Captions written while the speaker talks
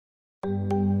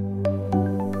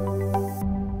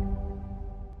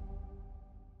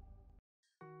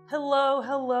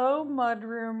Hello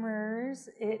mudroomers.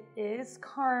 It is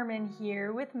Carmen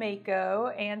here with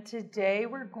Mako, and today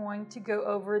we're going to go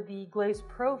over the glaze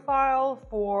profile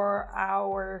for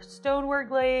our stoneware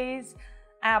glaze,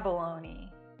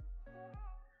 Abalone.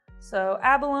 So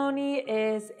Abalone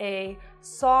is a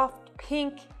soft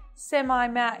pink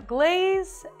semi-matte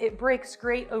glaze. It breaks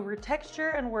great over texture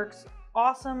and works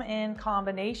awesome in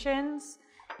combinations.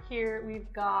 Here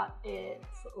we've got its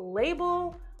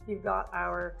label. We've got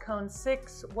our cone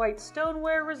 6 white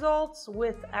stoneware results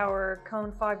with our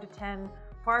cone 5 to 10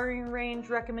 firing range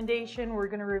recommendation. We're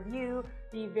going to review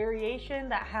the variation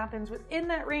that happens within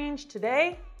that range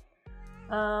today.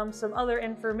 Some other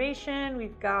information,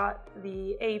 we've got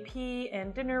the AP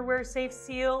and dinnerware safe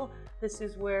seal. This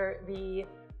is where the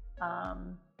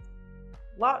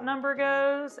lot number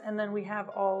goes, and then we have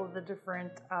all of the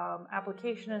different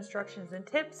application instructions and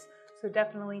tips. So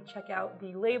definitely check out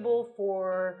the label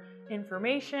for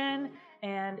information,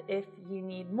 and if you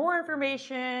need more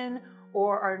information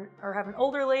or have an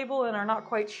older label and are not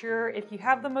quite sure if you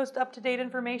have the most up-to-date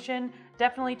information,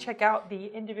 definitely check out the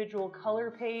individual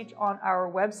color page on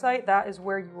our website. That is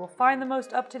where you will find the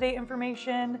most up-to-date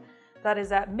information. That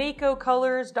is at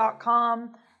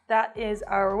makocolors.com. That is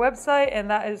our website, and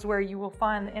that is where you will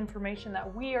find the information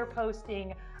that we are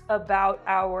posting about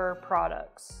our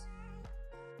products.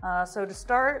 So to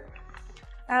start,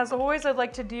 as always, I'd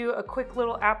like to do a quick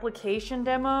little application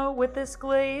demo with this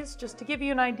glaze, just to give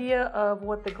you an idea of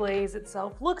what the glaze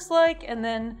itself looks like, and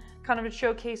then kind of to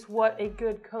showcase what a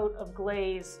good coat of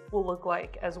glaze will look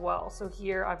like as well. So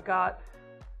here I've got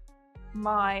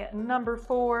my number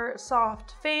 4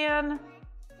 soft fan.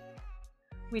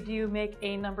 We do make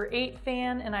a number 8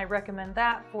 fan, and I recommend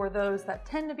that for those that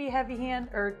tend to be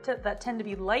heavy-handed or that tend to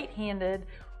be light-handed,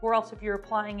 or else if you're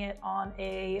applying it on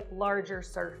a larger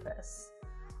surface.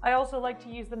 I also like to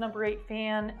use the number 8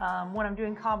 fan when I'm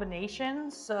doing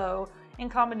combinations. So in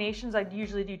combinations, I'd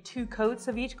usually do 2 coats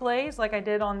of each glaze, like I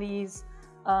did on these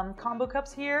combo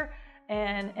cups here.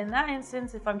 And in that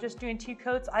instance, if I'm just doing 2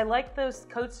 coats, I like those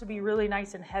coats to be really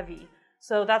nice and heavy.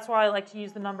 So that's why I like to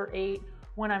use the number 8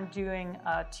 when I'm doing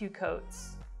 2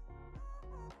 coats.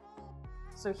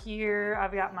 So here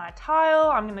I've got my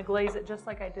tile. I'm gonna glaze it just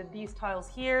like I did these tiles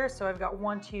here. So I've got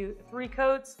 1, 2, 3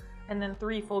 coats, and then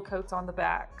 3 full coats on the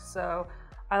back. So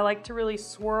I like to really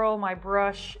swirl my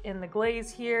brush in the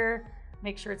glaze here,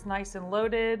 make sure it's nice and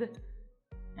loaded,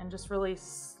 and just really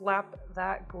slap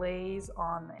that glaze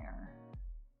on there.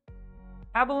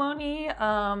 Abalone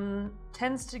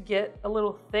tends to get a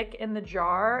little thick in the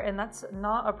jar, and that's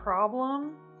not a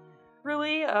problem,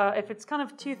 really. If it's kind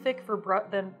of too thick for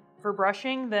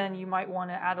brushing, then you might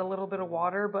want to add a little bit of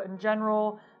water, but in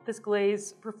general, this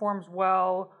glaze performs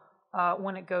well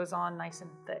when it goes on nice and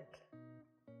thick.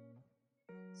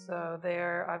 So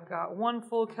there, I've got 1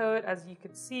 full coat. As you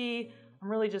can see, I'm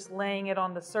really just laying it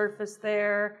on the surface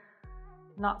there,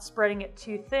 not spreading it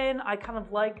too thin. I kind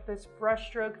of like this brush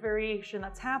stroke variation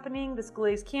that's happening. This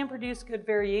glaze can produce good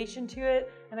variation to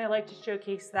it, and I like to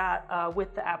showcase that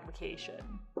with the application.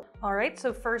 All right,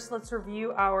 so first let's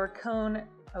review our cone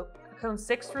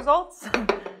 6 results.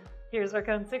 Here's our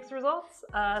cone 6 results.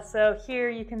 So here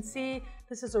you can see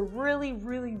this is a really,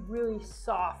 really, really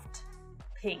soft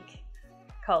pink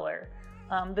color.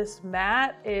 This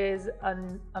matte is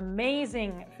an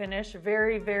amazing finish,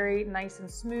 very, very nice and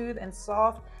smooth and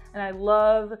soft. And I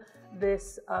love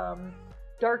this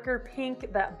darker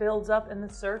pink that builds up in the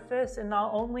surface. And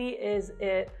not only is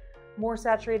it more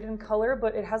saturated in color,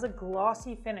 but it has a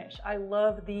glossy finish. I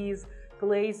love these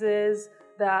glazes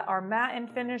that are matte in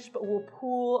finish, but will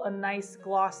pool a nice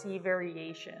glossy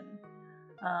variation.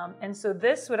 And so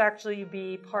this would actually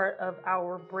be part of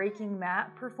our breaking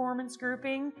matte performance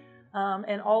grouping.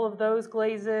 And all of those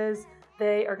glazes,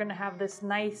 they are gonna have this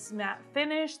nice matte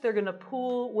finish. They're gonna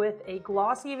pool with a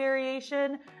glossy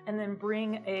variation and then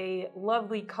bring a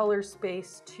lovely color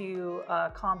space to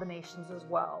combinations as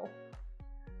well.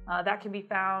 That can be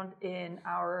found in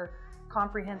our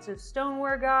comprehensive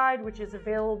stoneware guide, which is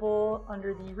available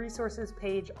under the resources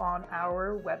page on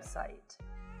our website.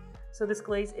 So this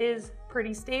glaze is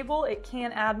pretty stable. It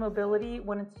can add mobility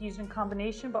when it's used in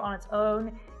combination, but on its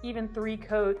own, even 3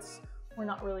 coats, we're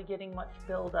not really getting much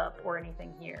buildup or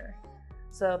anything here.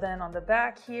 So then on the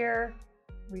back here,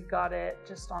 we've got it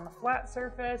just on a flat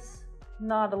surface.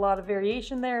 Not a lot of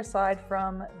variation there aside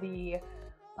from the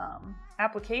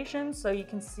application. So you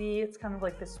can see it's kind of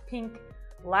like this pink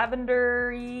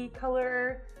lavender-y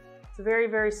color. It's very,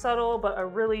 very subtle, but a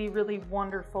really, really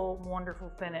wonderful,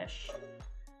 wonderful finish.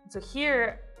 So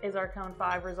here is our cone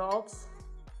 5 results.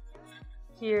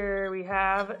 here we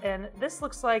have, and this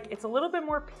looks like it's a little bit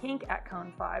more pink at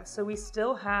cone 5, so we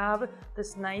still have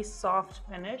this nice soft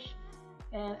finish,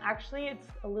 and actually it's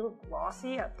a little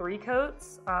glossy at 3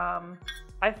 coats.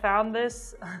 I found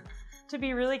this to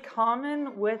be really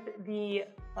common with the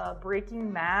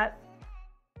Breaking Matte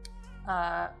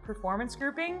performance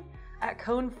grouping. At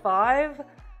cone 5,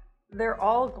 they're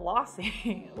all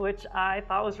glossy, which I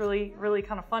thought was really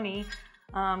kind of funny,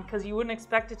 because you wouldn't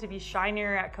expect it to be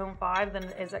shinier at cone 5 than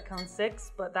it is at cone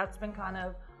 6, but that's been kind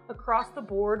of across the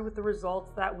board with the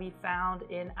results that we found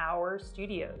in our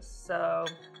studios. So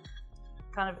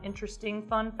kind of interesting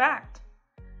fun fact.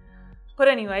 But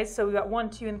anyway, so we got 1,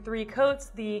 2, and 3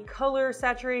 coats. The color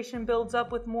saturation builds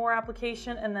up with more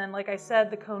application, and then like I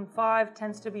said, the cone 5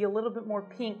 tends to be a little bit more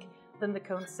pink than the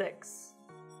cone 6.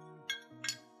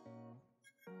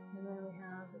 And then we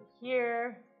have it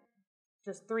here,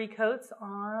 just 3 coats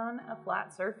on a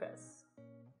flat surface.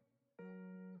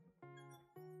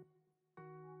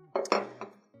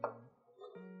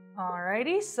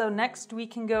 Alrighty, so next we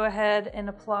can go ahead and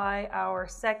apply our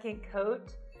second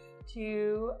coat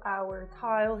to our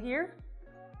tile here.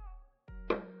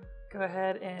 Go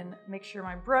ahead and make sure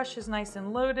my brush is nice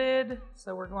and loaded,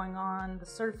 so we're going on the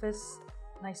surface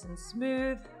nice and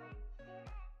smooth.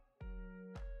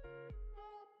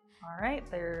 All right,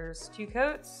 there's 2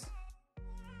 coats.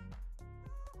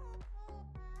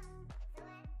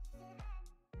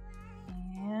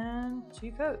 And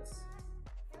 2 coats.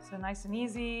 So nice and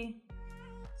easy,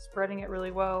 spreading it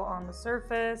really well on the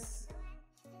surface.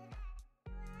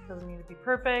 Doesn't need to be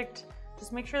perfect.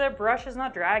 Just make sure that brush is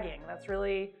not dragging. That's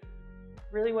really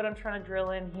what I'm trying to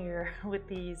drill in here with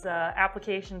these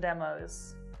application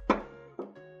demos.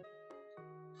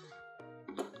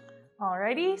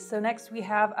 Alrighty, so next we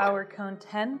have our cone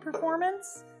 10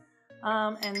 performance.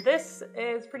 And this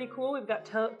is pretty cool. We've got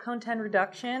cone 10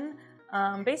 reduction.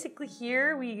 Basically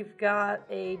here we've got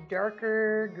a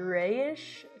darker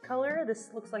grayish color. This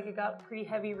looks like it got pretty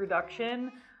heavy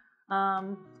reduction.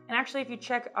 And actually if you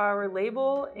check our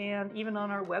label and even on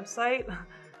our website,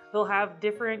 they'll have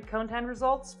different cone 10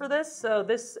 results for this. So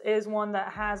this is one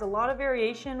that has a lot of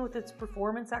variation with its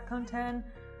performance at cone 10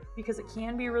 because it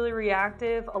can be really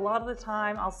reactive. A lot of the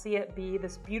time I'll see it be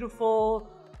this beautiful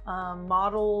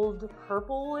mottled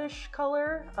purplish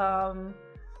color.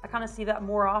 I kind of see that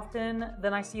more often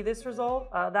than I see this result.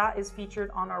 That is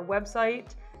featured on our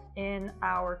website in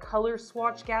our color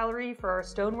swatch gallery for our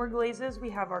stoneware glazes. We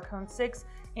have our cone 6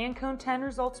 and cone 10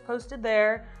 results posted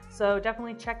there, so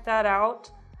definitely check that out.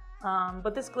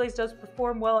 But this glaze does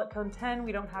perform well at cone 10.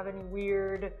 We don't have any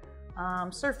weird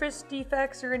surface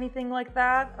defects or anything like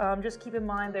that. Just keep in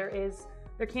mind there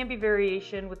can be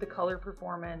variation with the color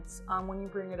performance when you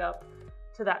bring it up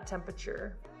to that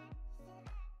temperature.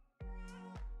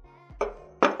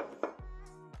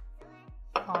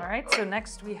 All right, so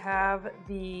next we have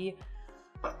the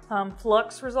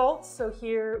flux results. So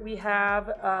here we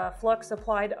have flux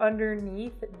applied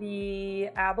underneath the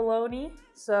abalone.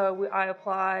 So I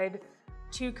applied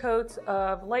 2 coats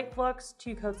of light flux,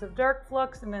 2 coats of dark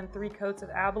flux, and then 3 coats of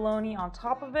abalone on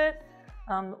top of it.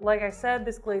 Like I said,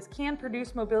 this glaze can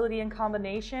produce mobility in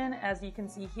combination. As you can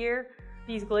see here,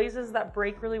 these glazes that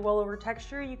break really well over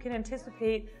texture, you can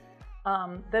anticipate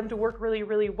them to work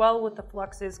really well with the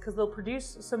fluxes because they'll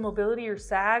produce some mobility or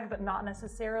sag, but not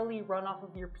necessarily run off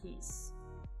of your piece.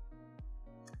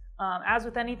 As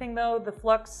with anything though, the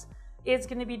flux is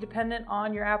going to be dependent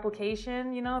on your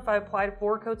application. You know, if I applied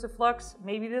 4 coats of flux,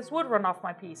 maybe this would run off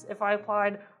my piece. If I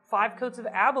applied 5 coats of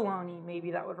abalone, maybe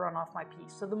that would run off my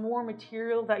piece. So the more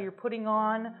material that you're putting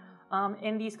on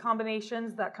in these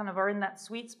combinations that kind of are in that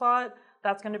sweet spot,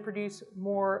 that's going to produce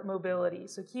more mobility.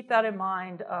 So keep that in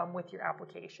mind with your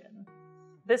application.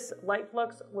 This light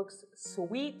flux looks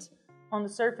sweet on the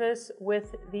surface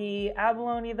with the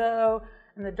abalone though,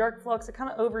 and the dark flux, it kind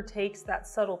of overtakes that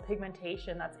subtle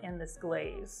pigmentation that's in this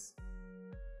glaze.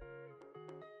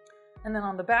 And then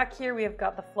on the back here, we have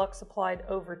got the flux applied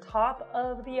over top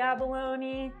of the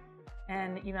abalone.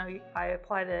 And you know, I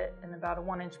applied it in about a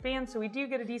 1-inch band, so we do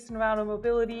get a decent amount of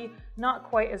mobility, not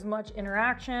quite as much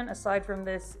interaction aside from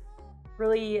this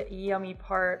really yummy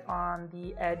part on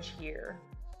the edge here.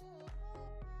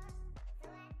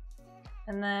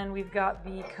 And then we've got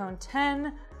the cone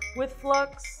 10 with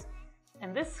flux.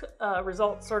 And this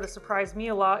result sort of surprised me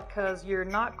a lot because you're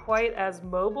not quite as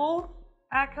mobile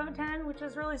at cone 10, which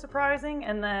is really surprising.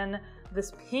 And then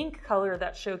this pink color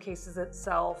that showcases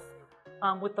itself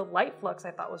with the light flux I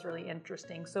thought was really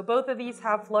interesting. So both of these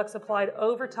have flux applied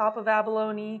over top of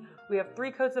abalone. We have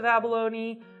 3 coats of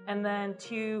abalone and then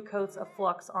 2 coats of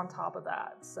flux on top of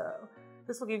that. So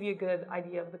this will give you a good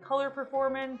idea of the color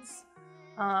performance.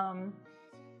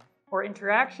 or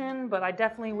interaction, but I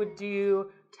definitely would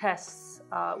do tests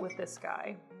with this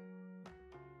guy.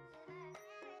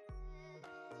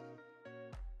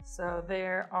 So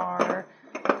there are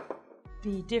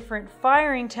the different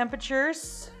firing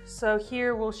temperatures. So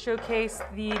here we'll showcase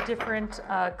the different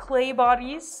clay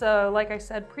bodies. So like I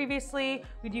said previously,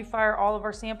 we do fire all of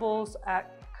our samples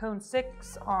at cone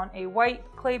 6 on a white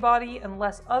clay body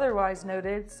unless otherwise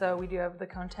noted. So we do have the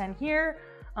cone 10 here,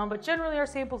 but generally our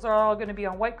samples are all going to be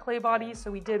on white clay bodies.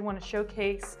 So we did want to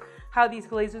showcase how these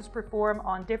glazes perform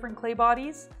on different clay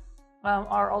bodies.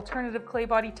 Our alternative clay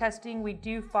body testing, we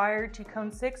do fire to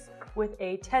cone 6 with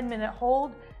a 10-minute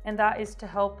hold, and that is to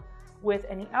help with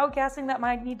any outgassing that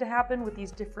might need to happen with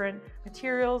these different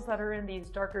materials that are in these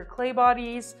darker clay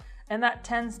bodies, and that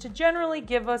tends to generally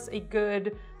give us a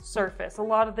good surface. A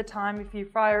lot of the time, if you're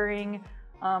firing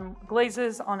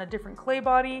glazes on a different clay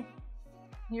body,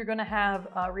 you're going to have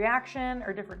a reaction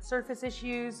or different surface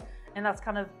issues, and that's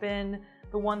kind of been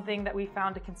the one thing that we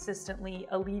found to consistently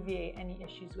alleviate any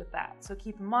issues with that. So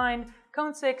keep in mind,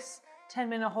 cone 6,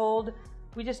 10-minute hold.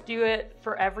 We just do it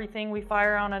for everything we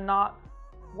fire on a not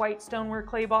white stoneware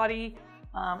clay body,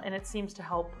 and it seems to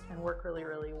help and work really,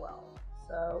 really well.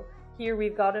 So here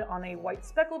we've got it on a white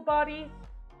speckled body.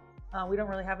 We don't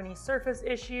really have any surface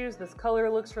issues. This color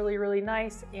looks really, really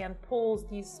nice and pulls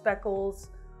these speckles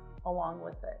along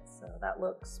with it. So that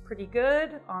looks pretty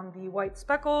good on the white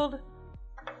speckled.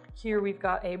 Here we've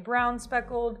got a brown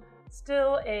speckled,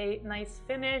 still a nice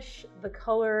finish. The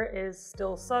color is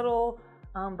still subtle,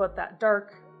 but that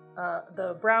dark,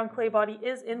 the brown clay body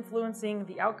is influencing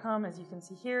the outcome. As you can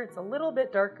see here, it's a little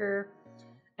bit darker.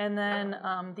 And then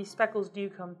these speckles do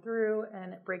come through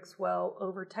and it breaks well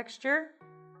over texture.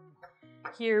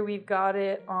 Here we've got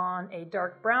it on a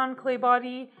dark brown clay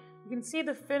body. You can see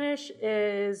the finish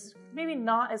is maybe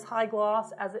not as high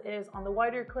gloss as it is on the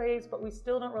whiter clays, but we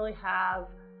still don't really have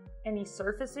any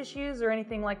surface issues or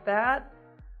anything like that.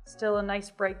 Still a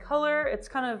nice bright color. It's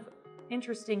kind of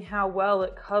interesting how well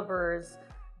it covers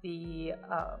the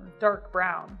dark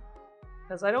brown,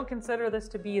 because I don't consider this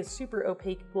to be a super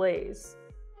opaque glaze,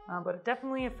 but it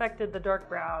definitely affected the dark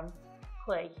brown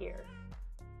clay here.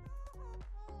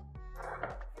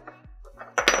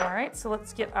 All right, so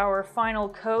let's get our final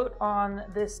coat on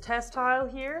this test tile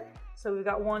here. So we've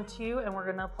got 1, 2, and we're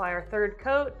gonna apply our third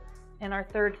coat. And our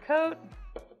third coat,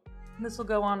 this will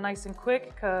go on nice and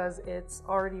quick because it's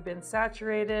already been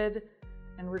saturated,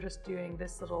 and we're just doing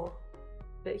this little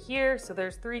bit here. So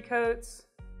there's 3 coats,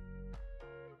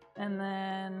 and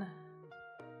then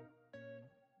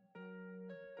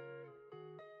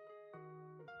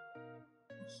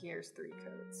here's 3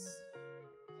 coats.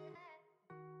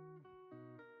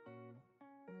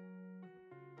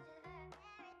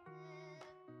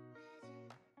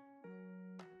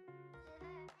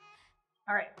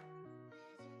 All right.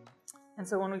 And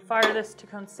so when we fire this to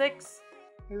cone 6,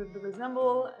 it would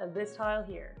resemble this tile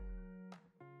here.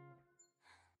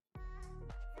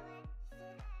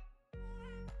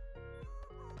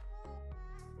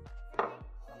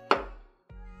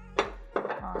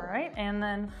 All right, and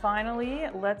then finally,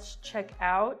 let's check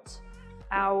out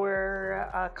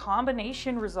our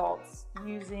combination results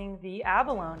using the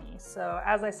Abalone. So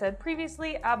as I said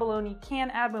previously, Abalone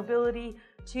can add mobility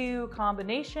to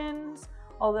combinations,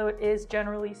 although it is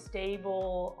generally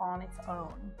stable on its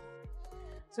own.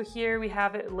 So here we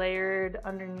have it layered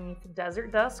underneath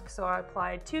Desert Dusk. So I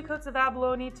applied 2 coats of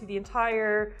Abalone to the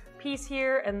entire piece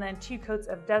here, and then 2 coats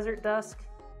of Desert Dusk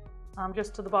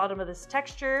just to the bottom of this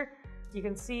texture. You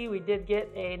can see we did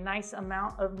get a nice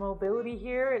amount of mobility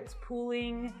here. It's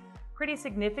pooling pretty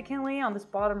significantly on this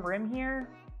bottom rim here.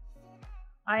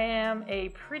 I am a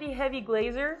pretty heavy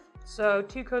glazer, so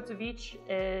 2 coats of each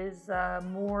is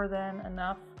more than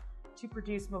enough to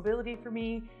produce mobility for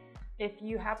me. If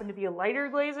you happen to be a lighter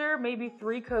glazer, maybe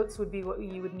 3 coats would be what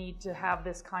you would need to have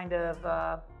this kind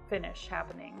of finish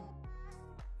happening.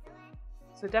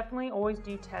 So definitely always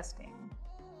do testing,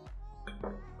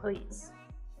 please.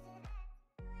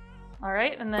 All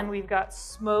right, and then we've got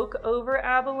smoke over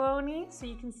Abalone. So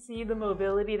you can see the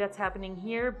mobility that's happening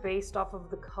here based off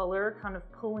of the color kind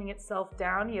of pulling itself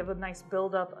down. You have a nice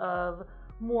buildup of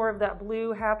more of that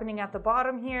blue happening at the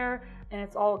bottom here, and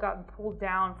it's all gotten pulled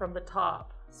down from the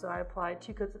top. So I applied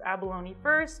 2 coats of Abalone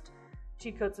first,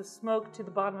 2 coats of smoke to the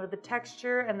bottom of the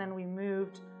texture, and then we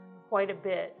moved quite a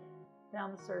bit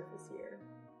down the surface here.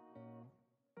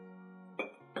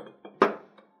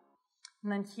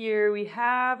 And then here we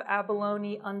have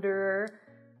Abalone under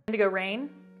Indigo Rain.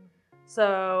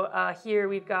 So here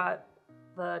we've got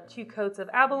the 2 coats of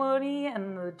Abalone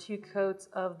and the 2 coats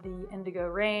of the Indigo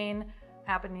Rain.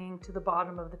 happening to the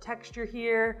bottom of the texture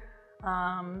here.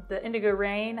 The Indigo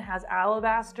Rain has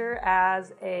alabaster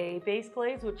as a base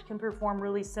glaze, which can perform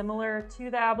really similar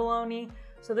to the abalone.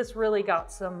 So this really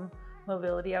got some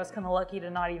mobility. I was kind of lucky to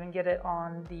not even get it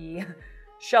on the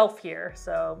shelf here.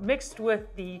 So mixed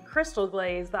with the crystal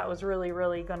glaze, that was really,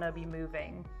 really gonna be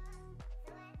moving.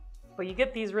 But you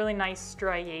get these really nice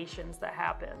striations that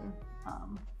happen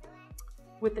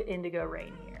with the Indigo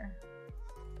Rain here.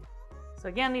 So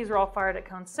again, these are all fired at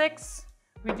cone 6.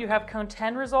 We do have cone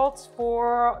 10 results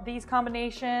for these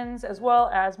combinations, as well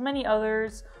as many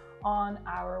others on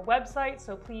our website.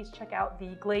 So please check out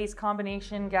the Glaze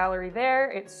combination gallery there.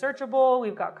 It's searchable.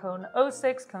 We've got cone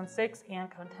 06, cone 6,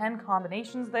 and cone 10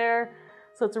 combinations there.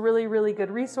 So it's a really, really good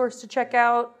resource to check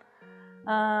out.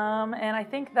 And I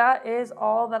think that is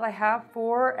all that I have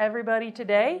for everybody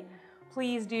today.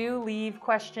 Please do leave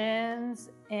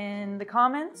questions in the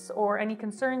comments or any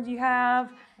concerns you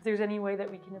have. If there's any way that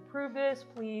we can improve this,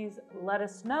 please let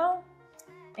us know.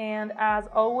 And as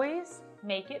always,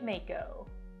 make it Mako.